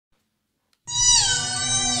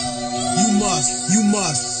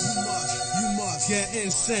must get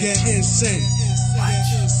insane.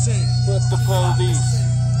 Fuck the police.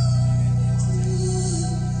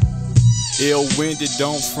 Illwinded,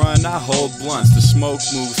 don't front, I hold blunts. The smoke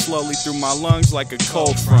moves slowly through my lungs like a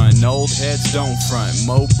cold front. Old heads don't front,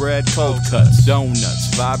 mo bread, cold cuts, donuts.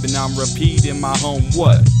 Vibing on repeat in my home,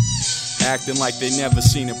 what? Acting like they never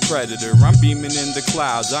seen a predator. I'm beaming in the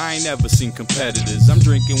clouds, I ain't never seen competitors. I'm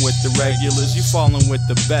drinking with the regulars, you falling with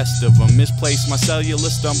the best of them. Misplaced my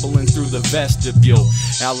cellular, stumbling through the vestibule.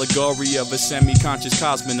 Allegory of a semi-conscious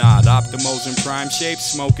cosmonaut. Optimals in prime shape,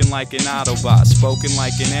 smoking like an Autobot. Spoken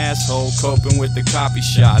like an asshole, coping with the copy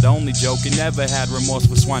shot. Only joking, never had remorse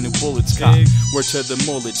for swine who bullets cop. We're to the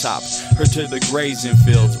mullet top, her to the grazing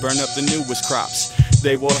fields. Burn up the newest crops,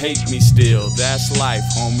 they will hate me still. That's life,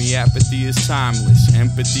 homie, apathy is timeless.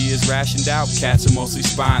 Empathy is rationed out, cats are mostly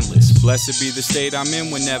spineless. Blessed be the state I'm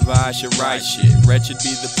in whenever I should write shit. Wretched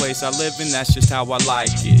be the place I live in, that's just how I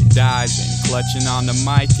like it. Diving, clutching on the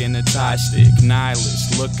mic and a tie stick.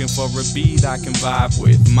 Nihilist, looking for a beat I can vibe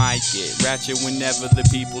with. Mic it, ratchet whenever the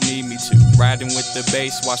people need me to. Riding with the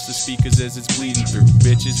bass, watch the speakers as it's bleeding through.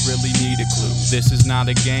 Bitches really need a clue, this is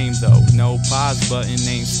not a game though. No pause button,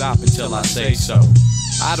 ain't stop until I say so.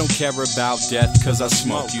 I don't care about death cause I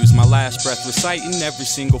smoke. Use my last breath reciting every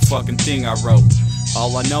single fucking thing I wrote.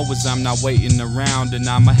 All I know is I'm not waiting around, and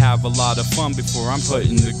I'ma have a lot of fun before I'm put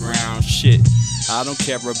in the ground. Shit, I don't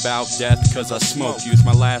care about death cause I smoke. Use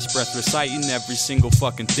my last breath reciting every single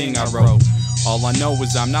fucking thing I wrote. All I know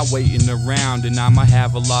is I'm not waiting around, and I'ma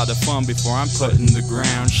have a lot of fun before I'm put in the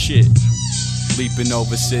ground. Shit, leaping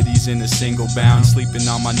over cities in a single bound. Sleeping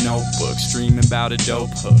on my notebook, dreaming about a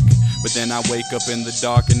dope hook. But then I wake up in the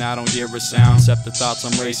dark and I don't hear a sound except the thoughts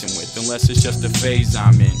I'm racing with. Unless it's just a phase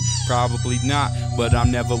I'm in. Probably not, but I'm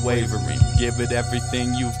never wavering. Give it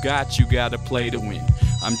everything you've got, you gotta play to win.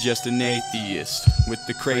 I'm just an atheist with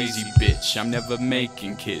the crazy bitch. I'm never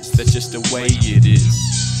making kids, that's just the way it is.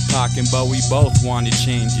 Pac and Bowie both wanted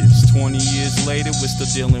changes. 20 years later, we're still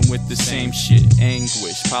dealing with the same shit.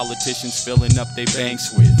 Anguish, politicians filling up their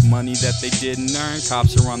banks with money that they didn't earn,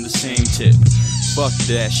 cops are on the same tip. Fuck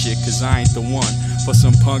that shit, cause I ain't the one for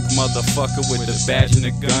some punk motherfucker with a badge and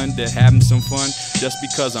a gun to having some fun. Just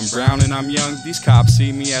because I'm brown and I'm young, these cops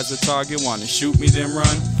see me as a target, wanna shoot me then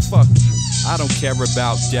run. Fuck you, I don't care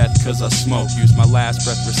about death cause I smoke. Use my last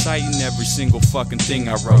breath reciting every single fucking thing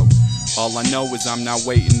I wrote. All I know is I'm not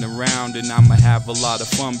waiting around, and I'ma have a lot of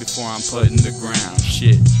fun before I'm put in the ground.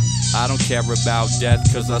 Shit, I don't care about death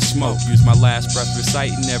cause I smoke. Use my last breath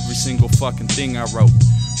reciting every single fucking thing I wrote.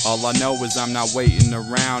 All I know is I'm not waiting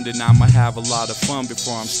around, and I'ma have a lot of fun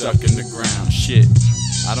before I'm stuck in the ground. Shit,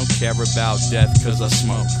 I don't care about death cause I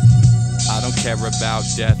smoke. I don't care about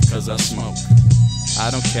death cause I smoke.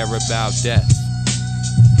 I don't care about death.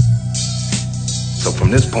 So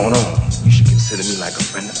from this point on, you should consider me like a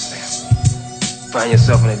friend of the family. Find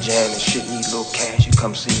yourself in a jam and shit, need a little cash, you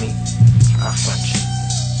come see me, I'll front you.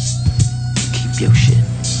 Keep your shit.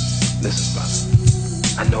 Listen, brother,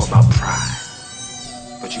 I know about pride,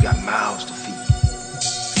 but you got mouths to feed.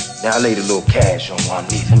 Now I laid a little cash on one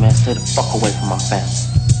leaf. Hey man, stay the fuck away from my family.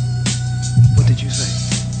 What did you say?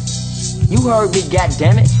 You heard me,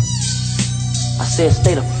 goddammit. I said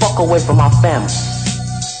stay the fuck away from my family.